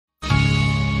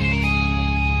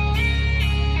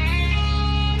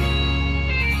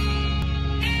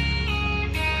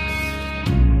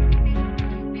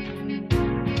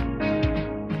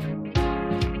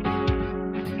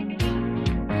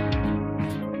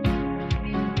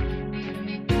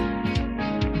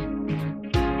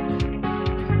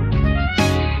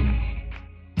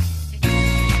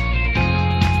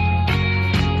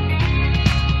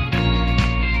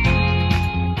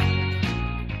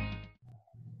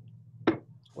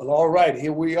Well, all right,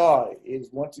 here we are. It's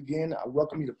once again, I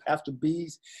welcome you to Pastor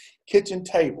B's Kitchen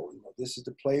Table. This is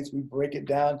the place we break it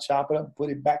down, chop it up, put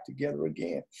it back together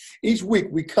again. Each week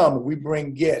we come and we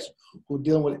bring guests who are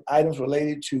dealing with items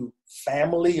related to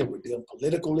family, or we're dealing with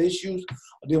political issues,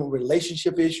 or dealing with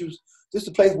relationship issues. This is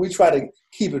the place we try to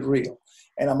keep it real.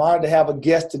 And I'm honored to have a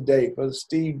guest today, Brother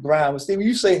Steve Brown. Steve,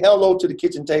 you say hello to the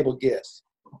kitchen table guests.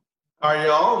 All right,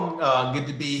 y'all. Good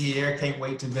to be here. Can't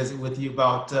wait to visit with you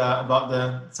about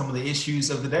some of the issues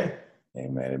of the day.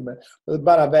 Amen, amen.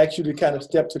 But I've asked you to kind of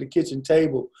step to the kitchen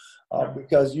table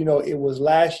because, it was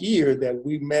last year that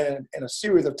we met in a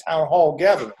series of town hall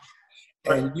gatherings.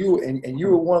 And you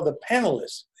were one of the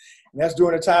panelists. And that's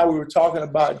during the time we were talking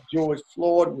about George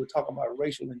Floyd. We were talking about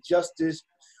racial injustice.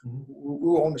 We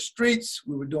were on the streets.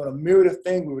 We were doing a myriad of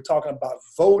things. We were talking about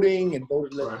voting and voter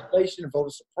legislation and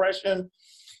voter suppression.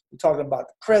 We're talking about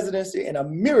the presidency and a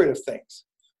myriad of things.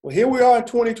 Well, here we are in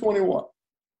 2021.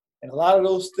 And a lot of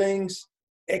those things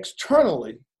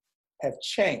externally have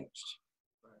changed.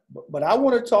 But I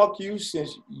want to talk to you,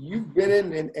 since you've been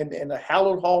in the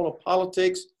hallowed hall of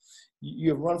politics,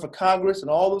 you've run for Congress and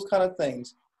all those kind of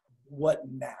things. What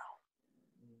now?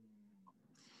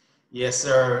 Yes,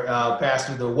 sir.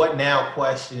 Pastor, the what now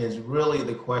question is really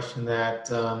the question that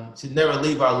should never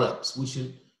leave our lips. We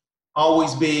should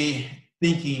always be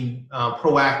thinking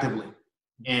proactively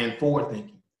and forward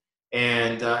thinking.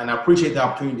 And I appreciate the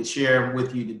opportunity to share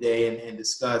with you today and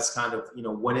discuss kind of,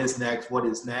 what is next, what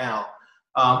is now.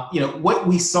 What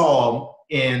we saw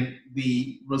in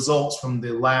the results from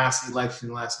the last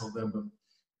election last November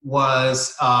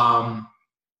was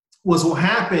what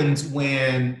happens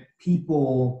when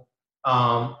people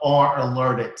are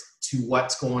alerted to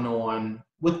what's going on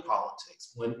with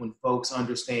politics, when folks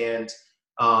understand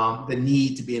the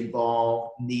need to be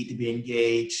involved, need to be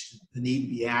engaged, the need to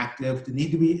be active, the need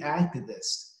to be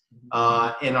activists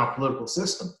in our political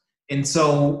system. And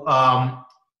so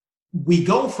we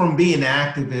go from being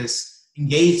activists,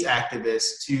 engaged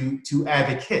activists, to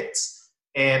advocates.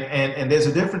 And there's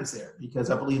a difference there,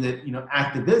 because I believe that,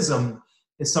 activism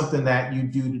is something that you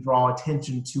do to draw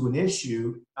attention to an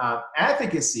issue.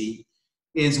 Advocacy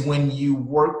is when you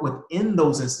work within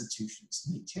those institutions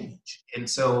to make change. And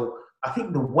so I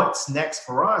think the what's next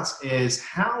for us is,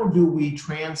 how do we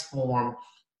transform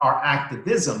our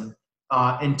activism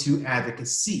into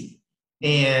advocacy?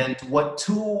 And what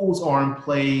tools are in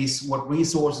place, what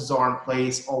resources are in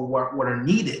place, or what are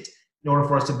needed in order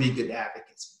for us to be good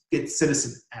advocates, good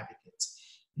citizen advocates.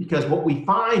 Because what we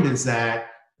find is that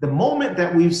the moment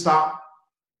that we've stopped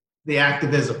the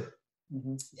activism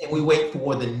and we wait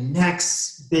for the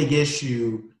next big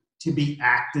issue to be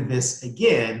activists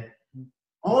again,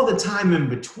 all the time in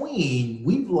between,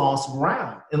 we've lost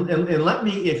ground. And let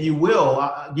me, if you will,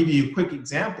 I'll give you a quick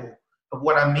example of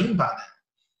what I mean by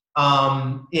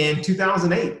that. In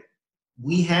 2008,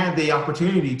 we had the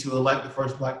opportunity to elect the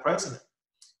first Black president.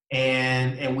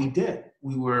 And we did.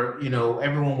 We were,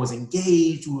 everyone was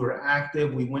engaged, we were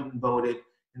active, we went and voted,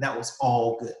 and that was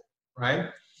all good,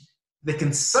 right? The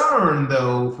concern,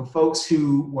 though, for folks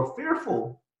who were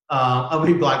fearful of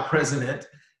a Black president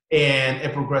and a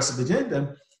progressive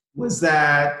agenda, was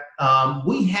that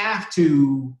we have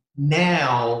to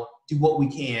now do what we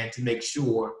can to make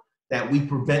sure that we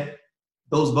prevent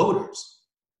those voters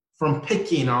from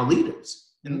picking our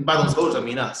leaders. And by those voters, I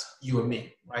mean us, you and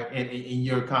me, right? And in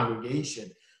your congregation.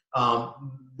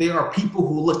 There are people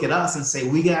who look at us and say,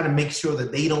 we got to make sure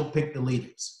that they don't pick the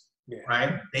leaders,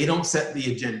 right? They don't set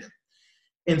the agenda.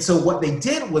 And so what they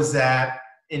did was that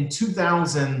in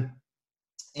 2009,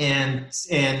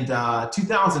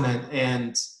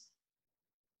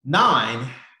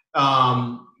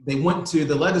 they went to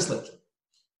the legislature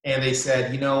and they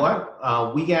said, you know what,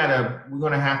 we're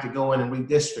going to have to go in and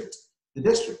redistrict the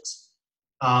districts.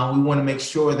 We want to make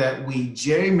sure that we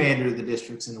gerrymander the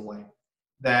districts in a way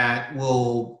that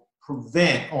will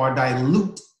prevent or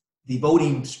dilute the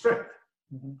voting strength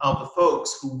of the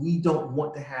folks who we don't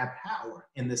want to have power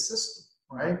in the system,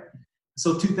 right?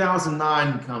 So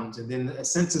 2009 comes, and then a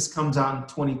census comes out in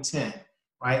 2010,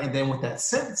 right? And then with that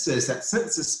census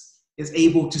is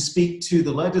able to speak to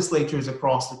the legislatures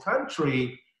across the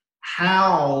country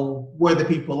where the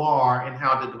people are and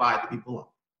how to divide the people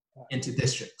up into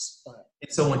districts.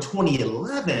 And so in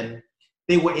 2011,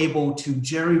 they were able to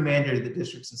gerrymander the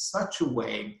districts in such a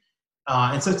way,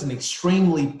 in such an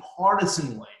extremely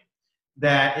partisan way,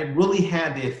 that it really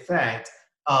had the effect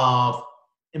of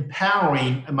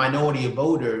empowering a minority of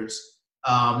voters,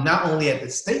 not only at the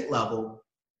state level,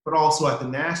 but also at the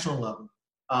national level.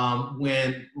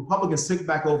 When Republicans took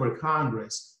back over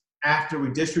Congress after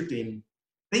redistricting,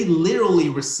 they literally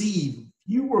received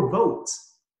fewer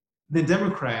votes than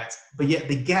Democrats, but yet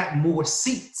they got more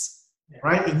seats,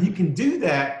 right? And you can do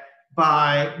that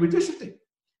by redistricting.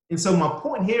 And so my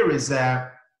point here is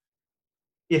that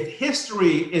if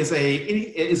history is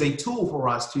a tool for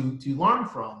us to learn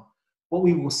from, what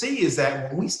we will see is that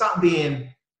when we stop being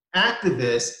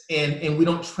activists and we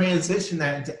don't transition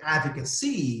that into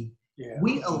advocacy,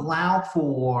 we allow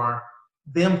for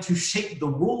them to shape the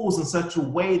rules in such a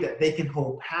way that they can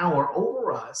hold power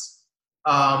over us,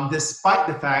 despite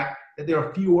the fact that there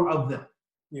are fewer of them.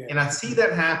 And I see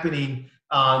that happening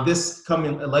this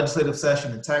coming legislative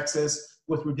session in Texas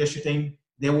with redistricting.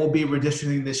 There will be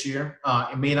redistricting this year.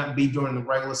 It may not be during the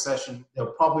regular session.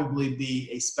 There'll probably be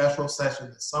a special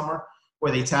session this summer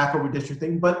where they tackle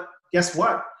redistricting. But guess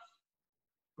what?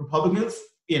 Republicans,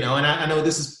 and I know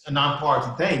this is a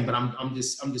nonpartisan thing, but I'm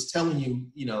just telling you,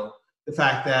 the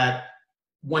fact that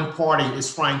one party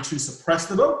is trying to suppress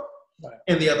the vote,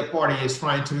 and the other party is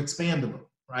trying to expand the vote,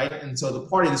 right? And so the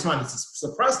party that's trying to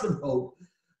suppress the vote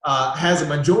has a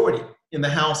majority in the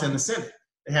House and the Senate.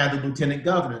 They have the lieutenant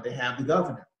governor, they have the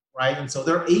governor, right? And so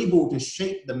they're able to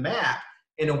shape the map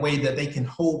in a way that they can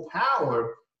hold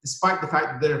power, despite the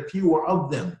fact that there are fewer of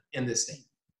them in this state.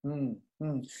 I'm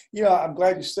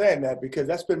glad you're saying that, because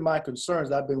that's been my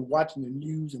concerns. I've been watching the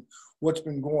news and what's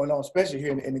been going on, especially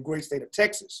here in the great state of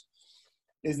Texas,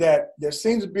 is that there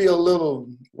seems to be a little,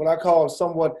 what I call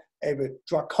somewhat of a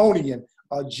draconian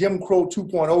Jim Crow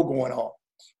 2.0 going on.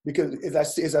 Because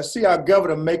as I see our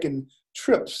governor making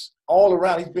trips all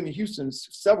around, he's been to Houston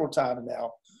several times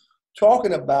now,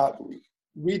 talking about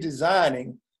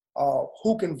redesigning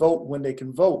who can vote when they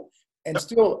can vote, and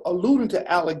still alluding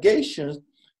to allegations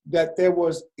that there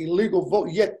was illegal vote,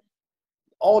 yet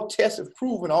all tests have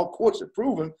proven, all courts have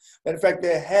proven that in fact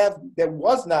there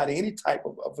was not any type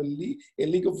of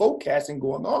illegal vote casting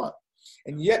going on.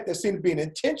 And yet there seemed to be an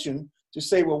intention to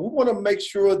say, well, we want to make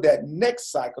sure that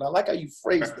next cycle, I like how you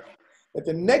phrased it, that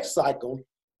the next cycle,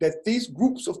 that these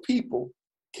groups of people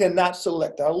cannot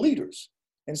select our leaders.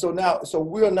 And so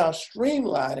we're now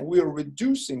streamlining, we are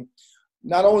reducing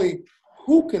not only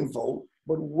who can vote,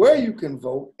 but where you can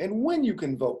vote and when you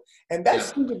can vote. And that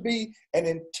seems to be an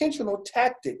intentional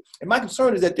tactic. And my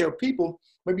concern is that there are people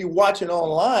maybe watching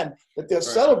online that they're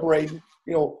celebrating,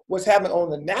 what's happening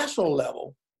on the national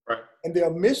level, and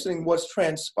they're missing what's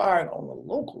transpiring on the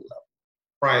local level.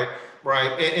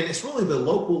 Right. And it's really the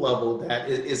local level that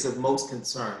is of most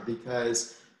concern,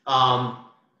 because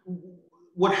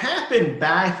what happened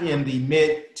back in the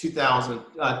mid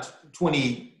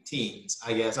 2020 teens,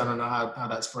 I guess, I don't know how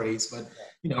that's phrased, but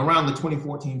around the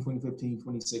 2014, 2015,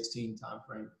 2016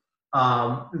 timeframe,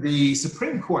 the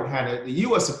Supreme Court the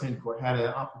U.S. Supreme Court had an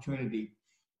opportunity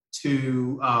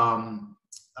to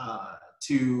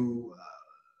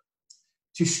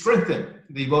strengthen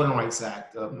the Voting Rights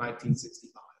Act of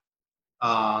 1965.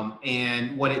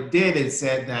 And what it did is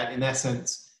said that, in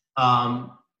essence,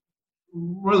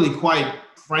 really quite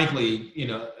frankly,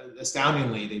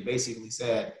 astoundingly, they basically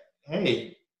said,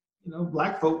 hey,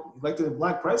 black folk elected a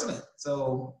black president,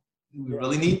 so do we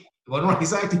really need the Voting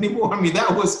Rights Act anymore? I mean,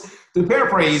 that was, to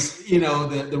paraphrase,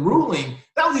 the ruling,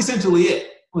 that was essentially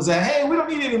it, was that, hey, we don't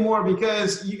need it anymore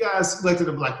because you guys elected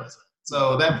a black president.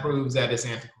 So that proves that it's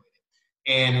antiquated.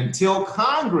 And until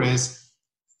Congress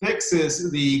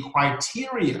fixes the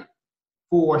criteria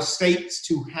for states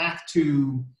to have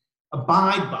to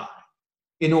abide by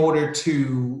in order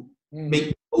to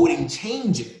make voting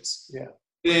changes,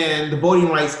 then the Voting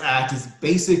Rights Act is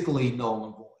basically null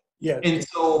and void. And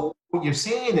so what you're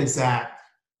saying is that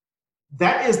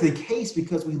is the case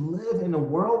because we live in a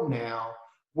world now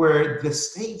where the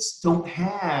states don't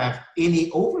have any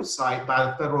oversight by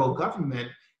the federal government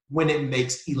when it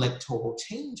makes electoral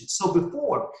changes. So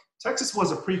before, Texas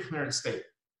was a pre-clearance state,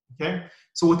 okay?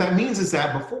 So what that means is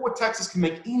that before Texas can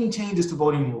make any changes to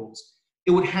voting rules,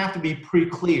 it would have to be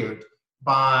pre-cleared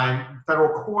by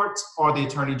federal courts or the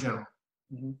Attorney General.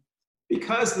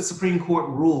 Because the Supreme Court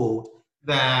ruled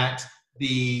that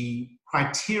the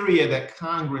criteria that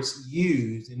Congress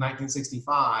used in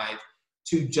 1965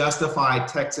 to justify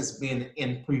Texas being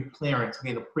in pre-clearance,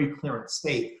 being a pre-clearance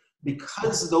state,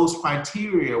 because those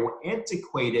criteria were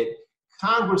antiquated,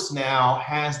 Congress now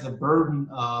has the burden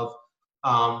of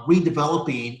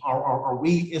redeveloping or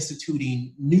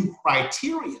reinstituting new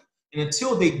criteria. And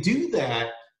until they do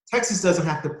that, Texas doesn't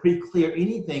have to pre-clear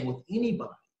anything with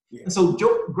anybody. And so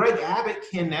Greg Abbott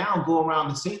can now go around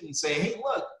the state and say, hey,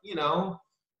 look, we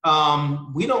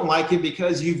don't like it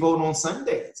because you vote on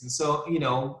Sundays. And so,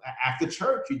 after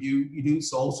church, you do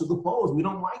souls to the polls. We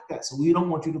don't like that. So we don't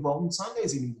want you to vote on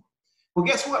Sundays anymore. Well,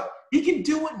 guess what? He can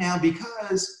do it now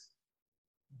because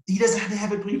he doesn't have to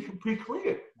have it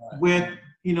pre-cleared with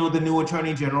the new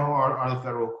attorney general or the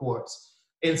federal courts.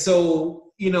 And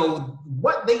so,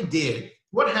 what they did,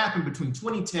 what happened between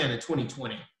 2010 and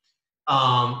 2020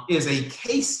 is a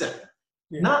case study,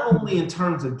 not only in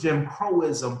terms of Jim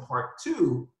Crowism Part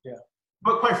 2,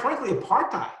 but quite frankly,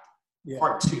 apartheid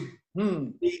Part 2.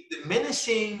 The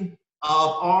diminishing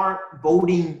of our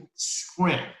voting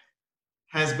strength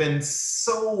has been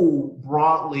so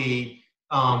broadly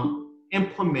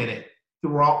implemented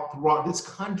throughout this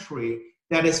country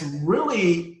that it's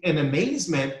really an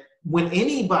amazement when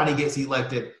anybody gets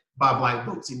elected by Black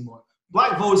votes anymore.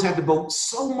 Black voters have to vote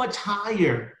so much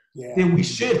higher than we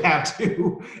should have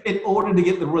to in order to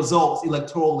get the results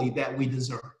electorally that we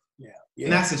deserve.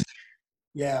 And that's a shame.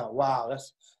 Yeah, wow.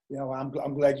 That's,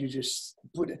 I'm glad you just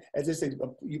put it, as they say,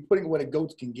 you're putting where the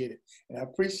goats can get it. And I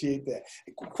appreciate that.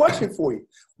 Question for you.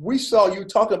 We saw you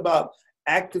talk about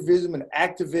activism and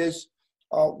activists.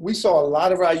 We saw a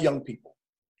lot of our young people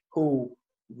who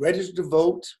registered to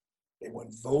vote. They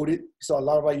went voted. We saw a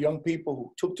lot of our young people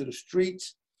who took to the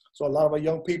streets. So a lot of our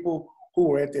young people who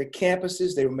were at their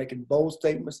campuses, they were making bold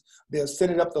statements. They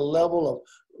ascended up the levels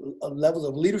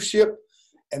of leadership,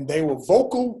 and they were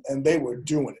vocal and they were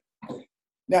doing it.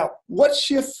 Now, what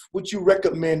shift would you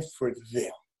recommend for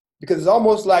them? Because it's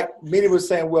almost like many were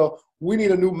saying, well, we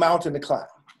need a new mountain to climb.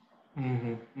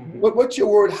 What's your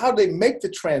word? How do they make the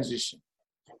transition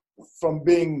from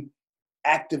being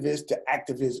activist to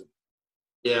activism?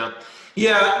 You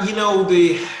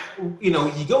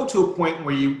go to a point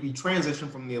where you transition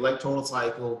from the electoral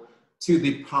cycle to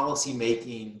the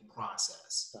policymaking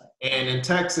process. And in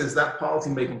Texas, that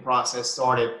policymaking process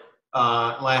started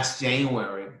last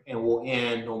January and will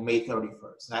end on May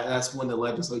 31st. That's when the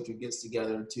legislature gets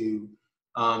together to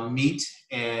meet,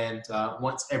 and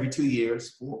once every 2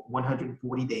 years for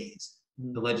 140 days,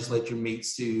 the legislature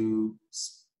meets to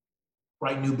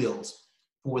write new bills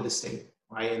for the state,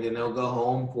 right? And then they'll go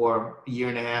home for a year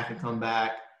and a half and come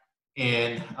back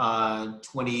in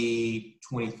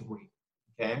 2023,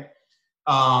 okay?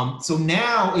 So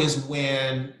now is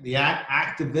when the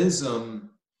activism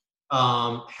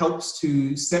helps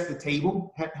to set the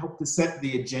table, help to set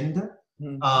the agenda.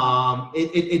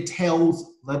 It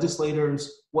tells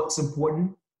legislators what's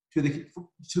important to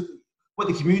what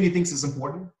the community thinks is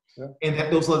important, and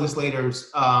that those legislators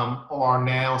are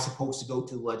now supposed to go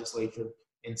to the legislature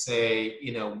and say,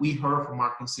 we heard from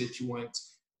our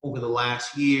constituents over the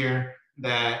last year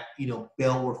that,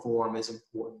 bail reform is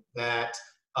important, that,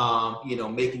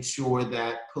 making sure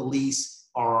that police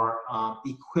are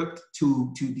equipped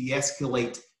to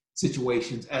de-escalate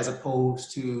situations as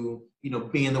opposed to,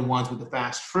 being the ones with the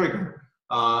fast trigger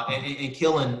and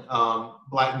killing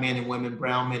Black men and women,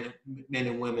 brown men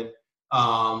and women,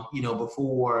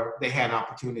 before they had an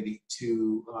opportunity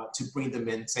to bring them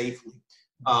in safely.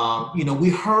 We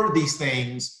heard these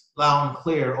things loud and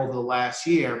clear over the last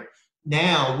year.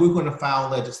 Now we're going to file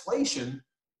legislation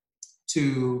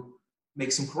to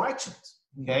make some corrections,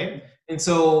 okay? And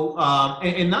so,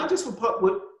 and not just with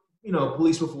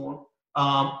police reform,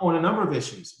 on a number of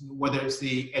issues, whether it's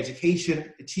the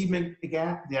education achievement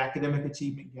gap, the academic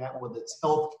achievement gap, whether it's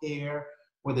healthcare,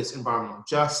 whether it's environmental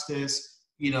justice,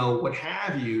 what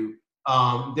have you.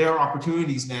 There are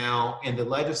opportunities now in the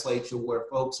legislature where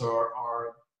folks are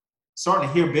starting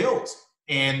to hear bills,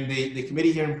 and the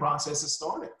committee hearing process has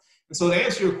started. And so to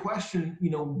answer your question,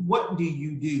 what do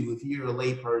you do if you're a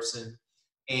layperson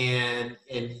and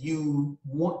you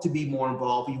want to be more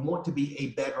involved, you want to be a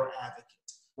better advocate?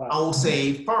 Right. I will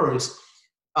say first,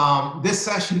 this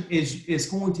session is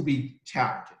going to be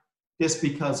challenging just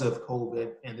because of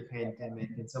COVID and the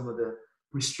pandemic and some of the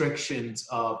restrictions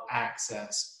of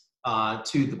access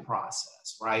to the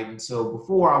process, right? And so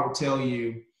before, I would tell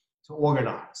you to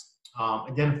organize,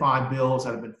 identify bills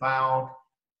that have been filed,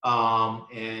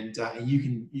 and you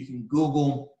can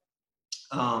Google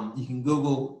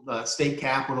state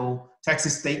capitol,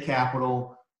 Texas state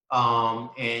capitol,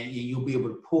 and you'll be able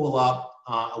to pull up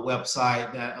a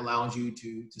website that allows you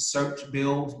to search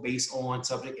bills based on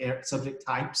subject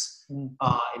types and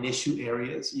issue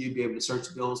areas. You'll be able to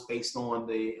search bills based on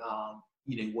the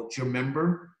what your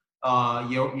member,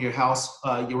 your House,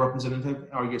 your representative,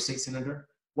 or your state senator,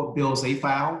 what bills they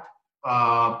filed,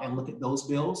 and look at those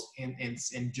bills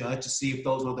and judge to see if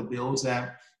those are the bills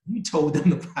that you told them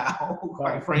to file,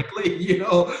 quite frankly,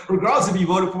 regardless if you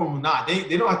voted for them or not.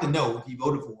 They don't have to know if you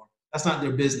voted for them. That's not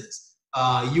their business.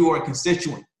 You are a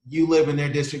constituent. You live in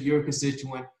their district, you're a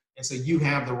constituent. And so you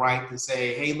have the right to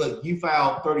say, hey, look, you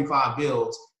filed 35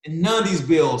 bills and none of these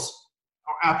bills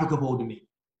are applicable to me,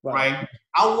 right?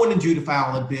 I wanted you to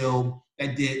file a bill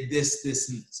that did this, this,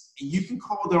 and this. And you can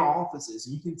call their offices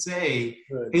and you can say,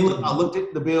 hey, look, I looked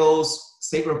at the bills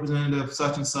state representative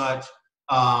such and such.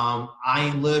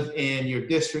 I live in your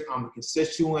district. I'm a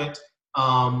constituent.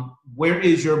 Where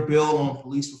is your bill on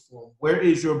police reform? Where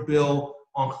is your bill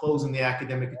on closing the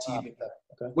academic achievement gap?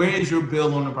 Okay. Where is your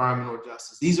bill on environmental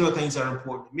justice? These are the things that are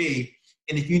important to me.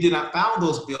 And if you did not file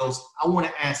those bills, I want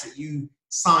to ask that you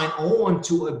sign on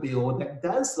to a bill that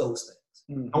does those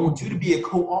things. Mm-hmm. I want you to be a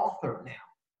co-author now,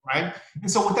 right? And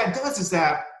so what that does is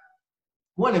that,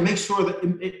 one, it makes sure that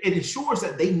it ensures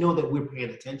that they know that we're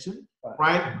paying attention,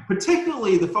 right?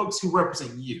 Particularly the folks who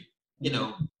represent you.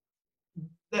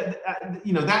 That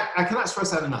I cannot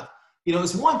stress that enough.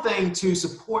 It's one thing to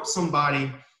support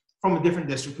somebody from a different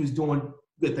district who's doing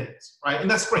good things, right?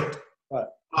 And that's great. Right.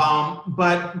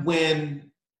 But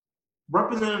when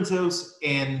representatives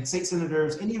and state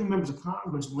senators and even members of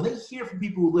Congress, when they hear from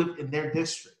people who live in their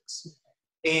districts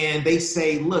and they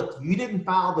say, look, you didn't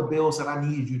file the bills that I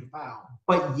needed you to file,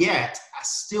 but yet I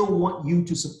still want you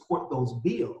to support those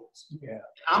bills. Yeah.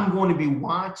 I'm going to be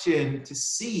watching to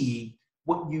see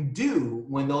what you do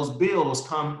when those bills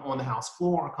come on the House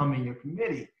floor or come in your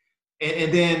committee.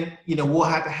 And then, we'll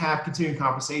have to have continuing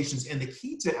conversations. And the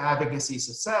key to advocacy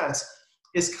success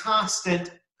is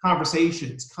constant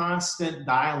conversations, constant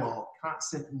dialogue,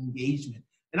 constant engagement.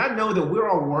 And I know that we're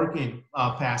all working,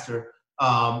 Pastor,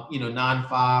 9 to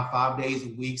 5 days a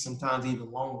week, sometimes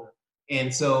even longer.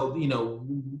 And so,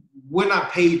 we're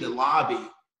not paid to lobby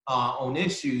on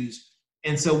issues.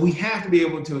 And so we have to be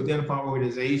able to identify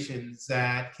organizations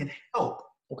that can help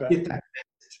get that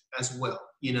message as well.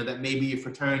 That may be a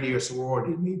fraternity or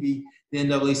sorority, it may be the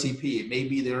NAACP, it may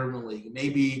be the Urban League, it may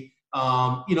be,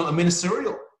 a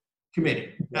ministerial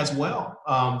committee as well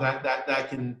that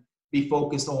can be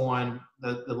focused on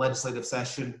the legislative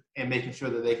session and making sure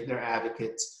that they're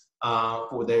advocates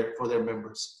for their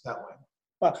members that way.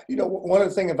 Well, one of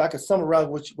the things, if I could summarize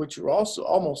what you're also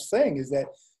almost saying, is that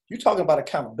you're talking about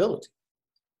accountability.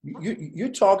 You're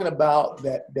talking about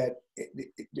that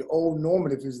the old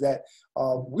normative is that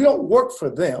we don't work for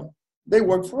them, they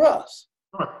work for us.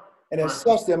 Right. And as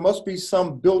such, there must be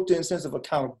some built-in sense of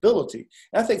accountability.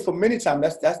 And I think for many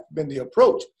times that's been the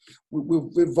approach.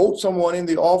 We vote someone in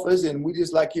the office and we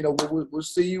just we'll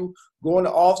see you going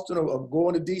to Austin or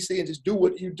going to DC and just do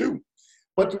what you do.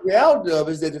 But the reality of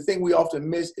it is that the thing we often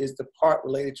miss is the part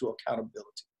related to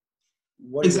accountability.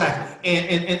 Exactly.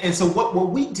 And so what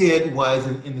we did was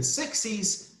in the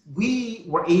 60s, we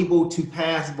were able to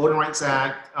pass Voting Rights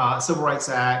Act, Civil Rights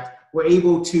Act. We're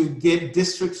able to get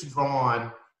districts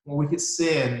drawn where we could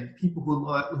send people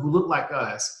who look like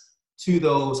us to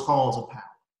those halls of power,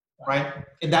 right?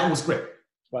 And that was great.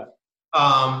 Right.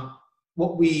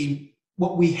 What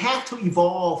we have to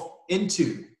evolve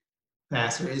into,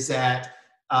 Pastor, is that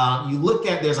you look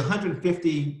at, there's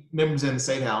 150 members in the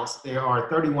State House. There are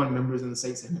 31 members in the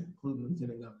State Senate, including the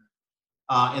Lieutenant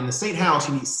Governor. In the State House,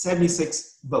 you need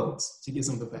 76 votes to get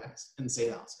something passed in the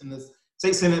State House. In the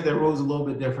State Senate, their rules are a little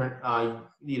bit different. You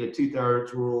need a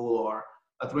 2/3 rule or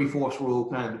a 3/4 rule,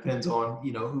 kind of depends on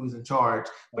who's in charge.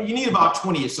 But you need about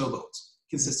 20 or so votes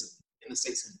consistently in the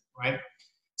State Senate, right?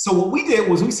 So what we did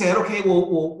was we said, okay,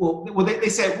 they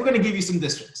said, we're going to give you some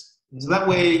districts. So that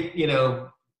way,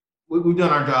 we've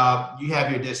done our job. You have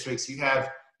your districts. You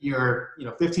have your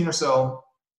 15 or so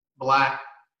Black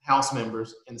House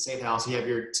members in the State House. You have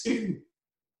your 2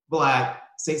 Black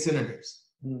state senators.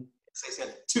 State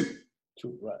Senate, 2,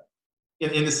 right?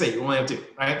 In the state, you only have 2,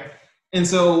 right? And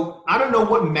so I don't know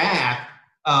what math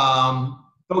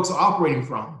folks are operating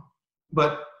from,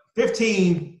 but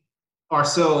 15 or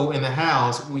so in the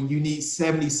House when you need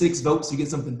 76 votes to get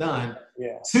something done.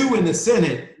 Yeah. 2 in the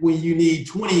Senate when you need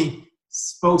 20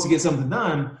 votes to get something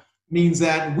done means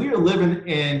that we're living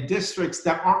in districts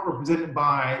that aren't represented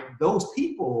by those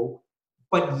people,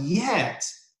 but yet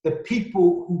the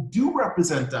people who do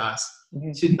represent us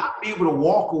should not be able to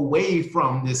walk away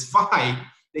from this fight.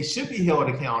 They should be held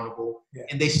accountable,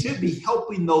 and they should be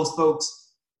helping those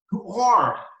folks who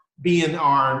are being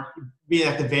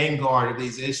at the vanguard of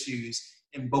these issues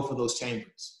in both of those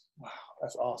chambers. Wow,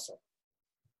 that's awesome.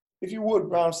 If you would,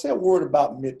 Brown, say a word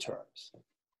about midterms.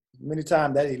 Many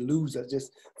times that eludes us,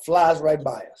 just flies right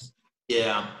by us.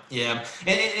 Yeah.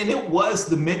 And it was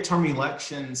the midterm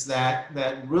elections that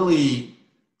really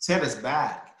set us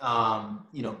back,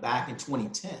 back in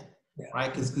 2010,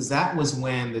 right? Because that was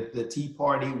when the Tea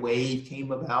Party wave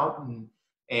came about,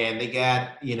 and they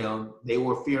got, they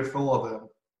were fearful of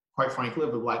quite frankly,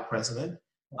 of a Black president.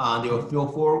 They were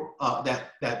fearful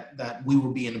that we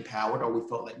were being empowered, or we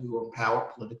felt like we were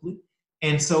empowered politically.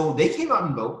 And so they came out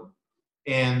and voted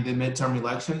in the midterm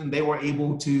election, and they were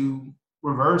able to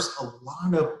reverse a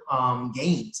lot of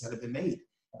gains that have been made.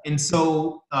 And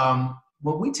so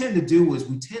what we tend to do is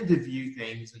we tend to view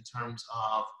things in terms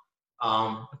of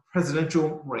a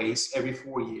presidential race every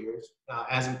 4 years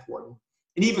as important.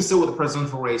 And even still with the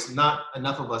presidential race, not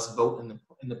enough of us vote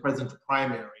in the presidential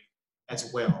primary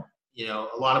as well. You know,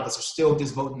 a lot of us are still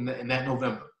just voting in that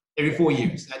November, every 4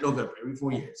 years, that November, every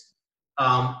 4 years.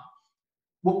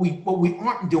 What we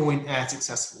aren't doing as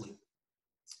successfully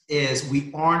is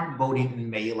we aren't voting in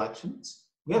May elections.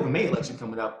 We have a May election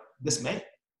coming up this May,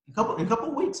 in a couple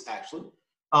of weeks actually,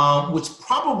 which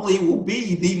probably will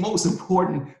be the most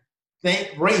important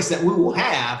race that we will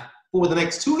have for the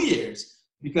next 2 years,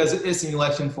 because it's an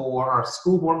election for our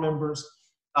school board members,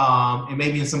 and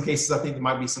maybe in some cases I think there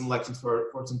might be some elections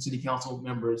for some city council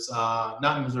members,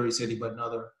 not in Missouri City, but in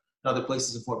other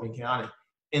places in Fort Bend County.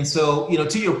 And so, you know,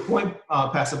 to your point,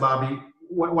 Pastor Bobby,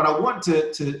 what I want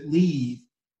to leave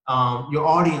your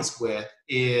audience with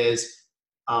is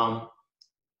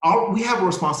we have a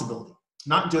responsibility,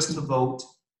 not just to vote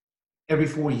every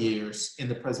 4 years in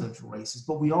the presidential races,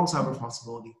 but we also have a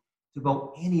responsibility to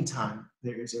vote anytime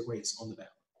there is a race on the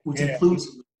ballot, which includes.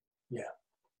 Yeah.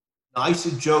 Now, I used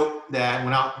to joke that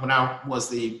when I was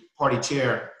the party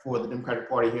chair for the Democratic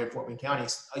Party here in Fort Bend County,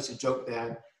 I used to joke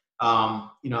that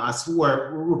you know, I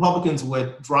swore Republicans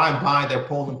would drive by their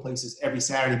polling places every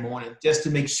Saturday morning just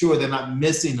to make sure they're not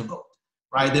missing a vote,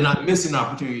 right? They're not missing an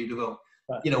opportunity to vote.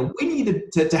 Right. You know, we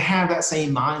need to have that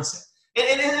same mindset,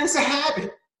 and it's a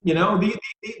habit. You know,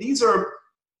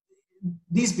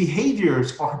 these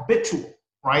behaviors are habitual,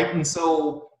 right? And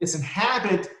so it's a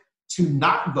habit to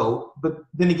not vote, but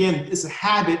then again, it's a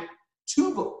habit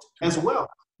to vote as well.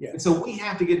 Yeah. And so we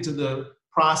have to get into the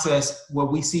process where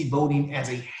we see voting as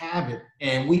a habit,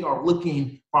 and we are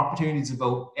looking for opportunities to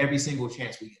vote every single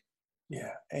chance we get.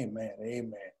 Yeah, amen,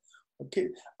 amen. Okay,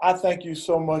 I thank you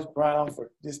so much, Brown,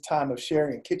 for this time of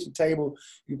sharing a kitchen table.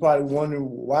 You're probably wondering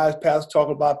why is Pastor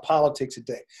talking about politics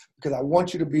today? Because I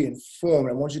want you to be informed.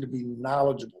 I want you to be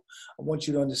knowledgeable. I want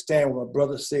you to understand what my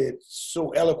brother said so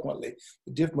eloquently,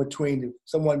 the difference between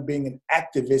someone being an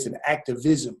activist and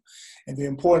activism, and the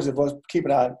importance of us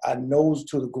keeping our nose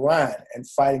to the grind and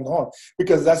fighting on.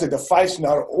 Because as I said, the fight's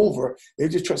not over. They're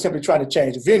just simply trying to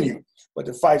change the venue, but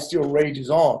the fight still rages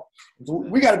on.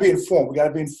 We got to be informed. We got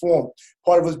to be informed.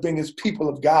 Part of us being as people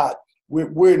of God,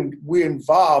 we're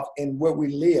involved in where we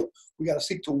live. We got to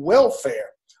seek the welfare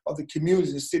of the community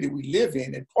and city we live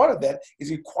in. And part of that is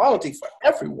equality for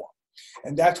everyone.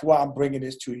 And that's why I'm bringing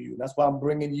this to you. That's why I'm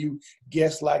bringing you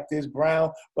guests like this,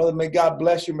 Brown. Brother, may God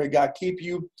bless you. May God keep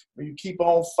you. May you keep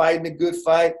on fighting a good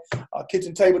fight.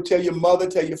 Kitchen table, tell your mother,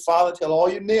 tell your father, tell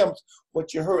all your NIMs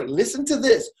what you heard. Listen to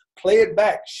this. Play it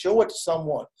back. Show it to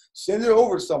someone. Send it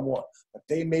over to someone, that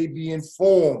they may be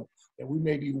informed, and we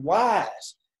may be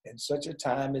wise in such a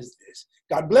time as this.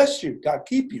 God bless you. God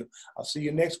keep you. I'll see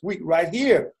you next week right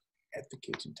here at the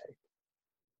kitchen table.